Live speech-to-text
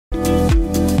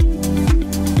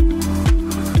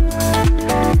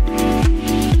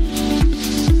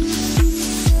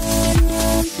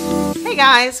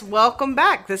guys, welcome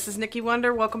back. This is Nikki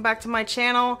Wonder. Welcome back to my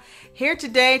channel. Here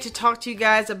today to talk to you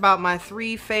guys about my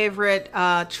 3 favorite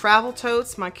travel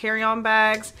totes, my carry-on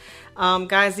bags.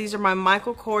 Guys, these are my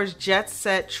Michael Kors Jet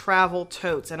Set travel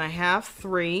totes, and I have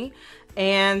 3.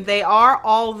 And they are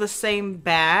all the same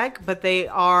bag, but they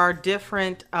are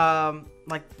different,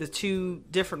 like the 2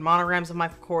 different monograms of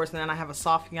Michael Kors, and then I have a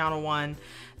Saffiano one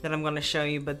that I'm going to show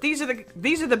you. But these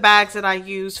are the bags that I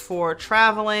use for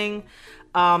traveling.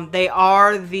 They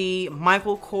are the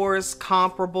Michael Kors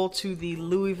comparable to the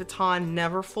Louis Vuitton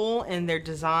Neverfull in their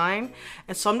design.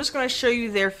 And so I'm just going to show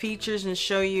you their features and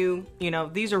show you,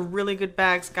 these are really good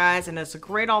bags, guys, and it's a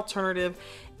great alternative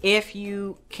if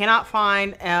you cannot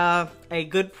find a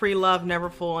good pre-loved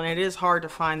Neverfull, and it is hard to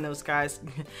find those, guys.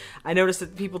 I noticed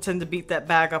that people tend to beat that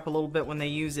bag up a little bit when they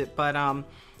use it, but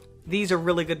these are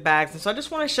really good bags. And so I just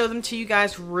want to show them to you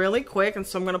guys really quick. And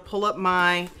so I'm going to pull up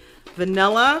my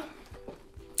vanilla.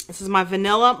 This is my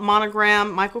vanilla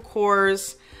monogram Michael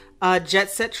Kors Jet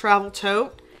Set travel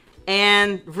tote.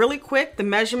 And really quick, the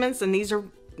measurements, and these are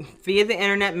via the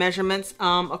internet measurements.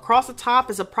 Across the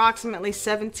top is approximately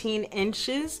 17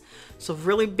 inches. So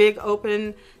really big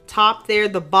open top there.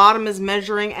 The bottom is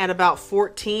measuring at about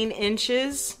 14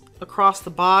 inches across the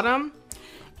bottom.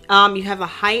 You have a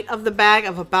height of the bag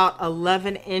of about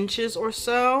 11 inches or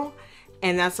so,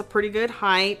 and that's a pretty good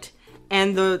height.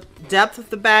 And the depth of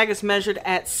the bag is measured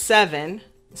at 7.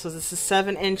 So this is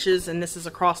 7 inches, and this is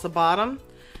across the bottom.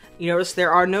 You notice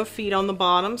there are no feet on the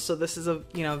bottom, so this is a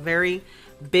very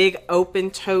big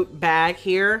open tote bag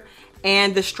here.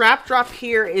 And the strap drop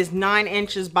here is 9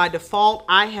 inches by default.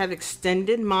 I have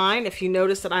extended mine. If you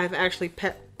notice that I have actually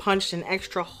punched an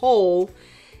extra hole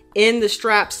in the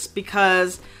straps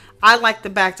because I like the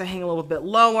bag to hang a little bit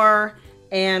lower.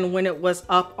 And when it was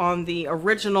up on the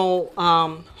original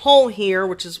hole here,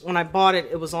 which is when I bought it,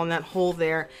 it was on that hole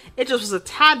there. It just was a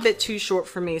tad bit too short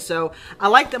for me. So I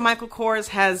like that Michael Kors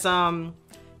has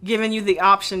given you the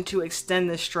option to extend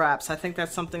the straps. I think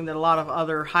that's something that a lot of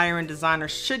other higher end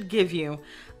designers should give you.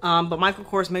 But Michael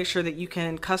Kors makes sure that you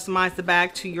can customize the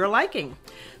bag to your liking.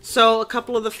 So a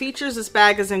couple of the features, this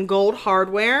bag is in gold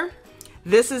hardware.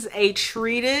 This is a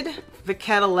treated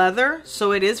Vachetta leather.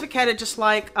 So it is Vachetta just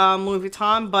like Louis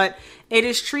Vuitton, but it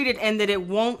is treated in that it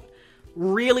won't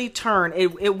really turn.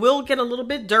 It will get a little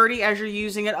bit dirty as you're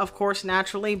using it, of course,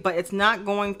 naturally, but it's not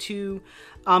going to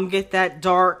get that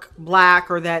dark black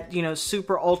or that,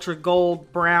 super ultra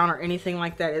gold brown or anything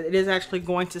like that. It is actually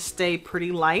going to stay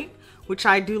pretty light, which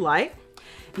I do like.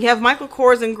 You have Michael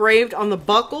Kors engraved on the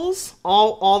buckles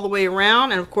all the way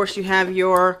around. And of course you have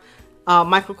your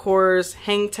Michael Kors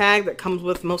hang tag that comes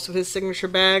with most of his signature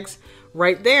bags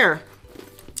right there.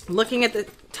 Looking at the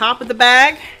top of the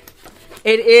bag,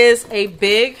 it is a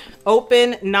big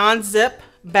open non-zip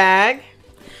bag.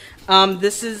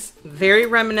 This is very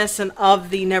reminiscent of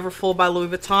the Neverfull by Louis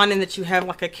Vuitton in that you have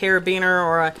like a carabiner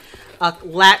or a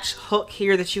latch hook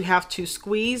here that you have to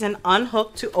squeeze and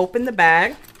unhook to open the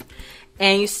bag.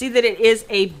 And you see that it is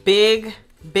a big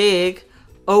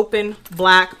open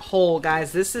black hole,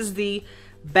 guys. This is the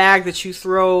bag that you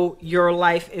throw your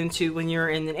life into when you're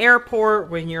in an airport,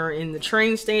 when you're in the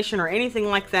train station or anything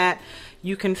like that.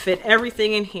 You can fit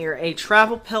everything in here. A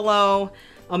travel pillow,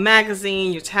 a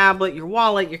magazine, your tablet, your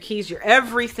wallet, your keys, your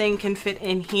everything can fit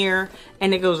in here,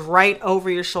 and it goes right over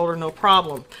your shoulder, no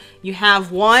problem. You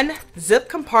have one zip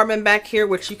compartment back here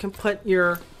which you can put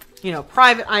your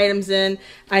private items in.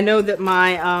 I know that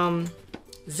my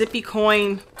zippy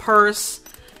coin purse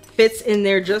fits in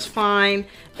there just fine.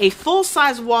 A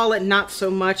full-size wallet, not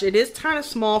so much. It is kind of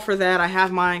small for that. I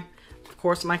have of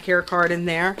course, my care card in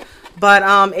there,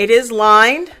 but it is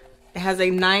lined. It has a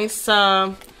nice,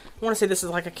 I want to say this is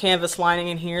like a canvas lining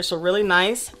in here, so really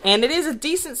nice. And it is a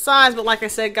decent size, but like I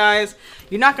said, guys,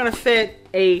 you're not going to fit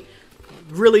a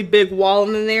really big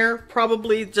wallet in there.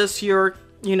 Probably just your,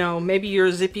 maybe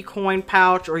your zippy coin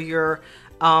pouch or your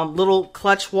little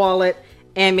clutch wallet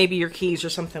and maybe your keys or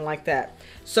something like that.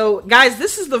 So guys,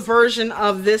 this is the version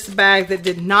of this bag that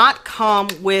did not come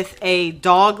with a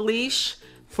dog leash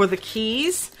for the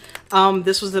keys.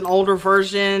 This was an older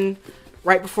version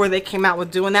right before they came out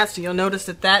with doing that. So you'll notice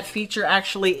that that feature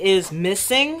actually is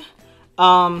missing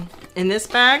in this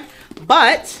bag.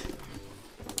 But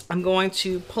I'm going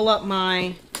to pull up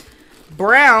my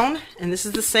brown, and this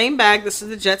is the same bag. This is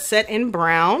the Jet Set in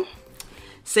brown.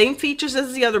 Same features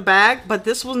as the other bag, but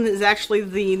this one is actually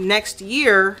the next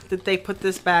year that they put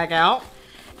this bag out,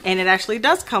 and it actually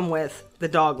does come with the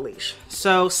dog leash.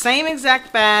 So same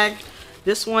exact bag.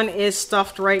 This one is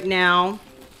stuffed right now,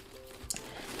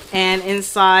 and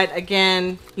inside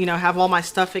again, have all my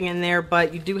stuffing in there,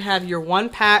 but you do have your one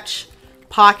patch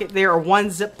pocket there, or one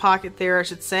zip pocket there, I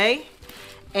should say.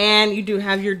 And you do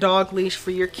have your dog leash for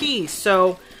your keys.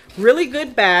 So really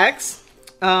good bags.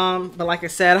 But like I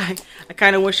said, I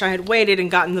kind of wish I had waited and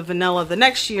gotten the vanilla the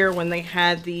next year when they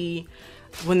had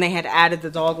added the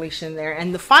dog leash in there.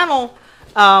 And the final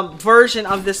version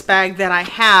of this bag that I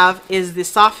have is the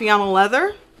Saffiano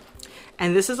leather.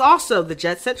 And this is also the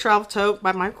Jet Set Travel Tote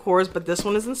by Michael Kors, but this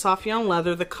one is in Saffiano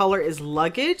leather. The color is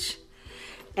luggage.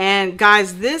 And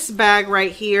guys, this bag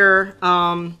right here,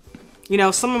 you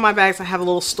know, some of my bags I have a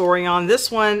little story on. This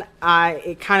one,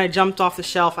 it kind of jumped off the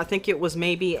shelf. I think it was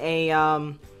maybe I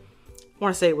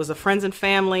want to say it was a Friends and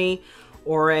Family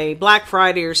or a Black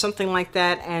Friday or something like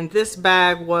that. And this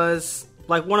bag was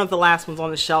like one of the last ones on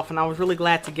the shelf, and I was really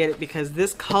glad to get it because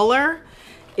this color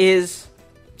is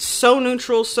so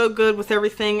neutral, so good with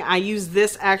everything. I use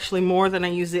this actually more than I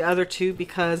use the other two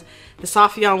because the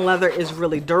Saffiano leather is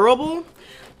really durable.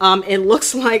 It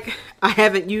looks like I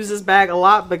haven't used this bag a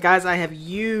lot, but guys, I have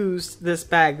used this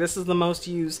bag. This is the most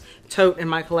used tote in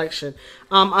my collection.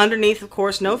 Underneath, of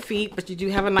course, no feet, but you do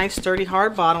have a nice sturdy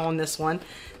hard bottom on this one.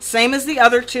 Same as the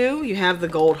other two. You have the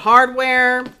gold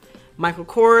hardware, Michael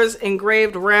Kors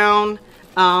engraved around,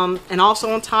 and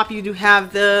also on top you do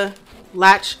have the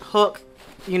latch hook,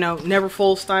 you know, never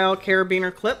full style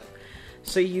carabiner clip.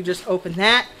 So you just open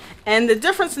that. And the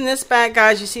difference in this bag,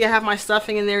 guys, you see I have my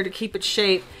stuffing in there to keep it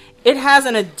shaped. It has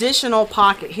an additional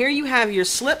pocket. Here you have your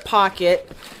slip pocket,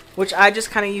 which I just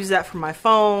kind of use that for my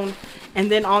phone. And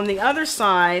then on the other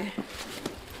side,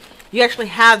 you actually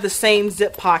have the same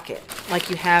zip pocket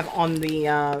like you have on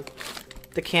the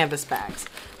canvas bags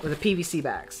or the PVC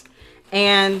bags.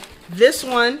 And this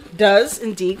one does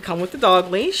indeed come with the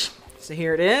dog leash. So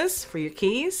here it is for your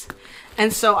keys.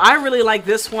 And so I really like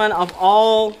this one of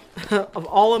all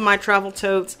of my travel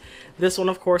totes. This one,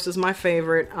 of course, is my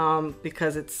favorite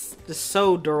because it's just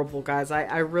so durable, guys.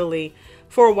 I really,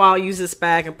 for a while, used this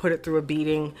bag and put it through a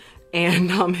beating,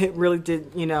 and it really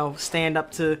did, you know, stand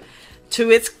up to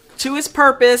its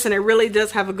purpose, and it really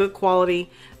does have a good quality.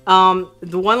 The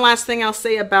one last thing I'll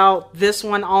say about this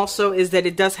one also is that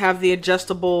it does have the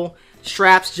adjustable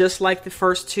straps, just like the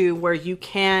first two, where you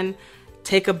can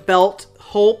take a belt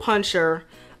hole puncher,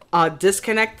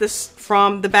 disconnect this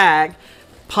from the bag,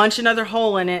 punch another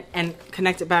hole in it, and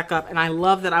connect it back up. And I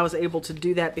love that I was able to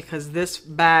do that because this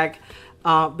bag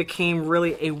became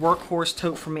really a workhorse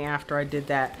tote for me after I did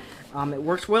that. It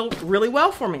works really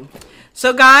well for me.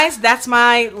 So guys, that's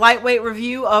my lightweight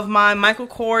review of my Michael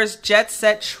Kors Jet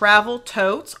Set Travel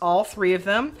Totes, all three of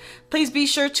them. Please be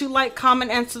sure to like, comment,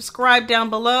 and subscribe down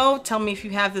below. Tell me if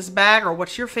you have this bag or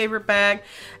what's your favorite bag.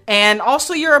 And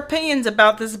also your opinions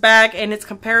about this bag and its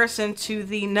comparison to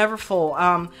the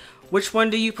Neverfull. Which one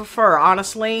do you prefer?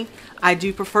 Honestly, I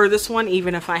do prefer this one.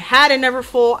 Even if I had a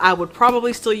Neverfull, I would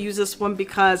probably still use this one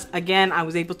because, again, I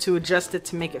was able to adjust it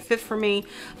to make it fit for me.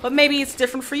 But maybe it's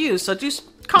different for you. So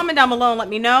just comment down below and let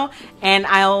me know. And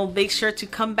I'll make sure to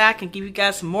come back and give you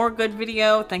guys some more good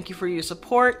video. Thank you for your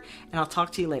support, and I'll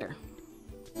talk to you later.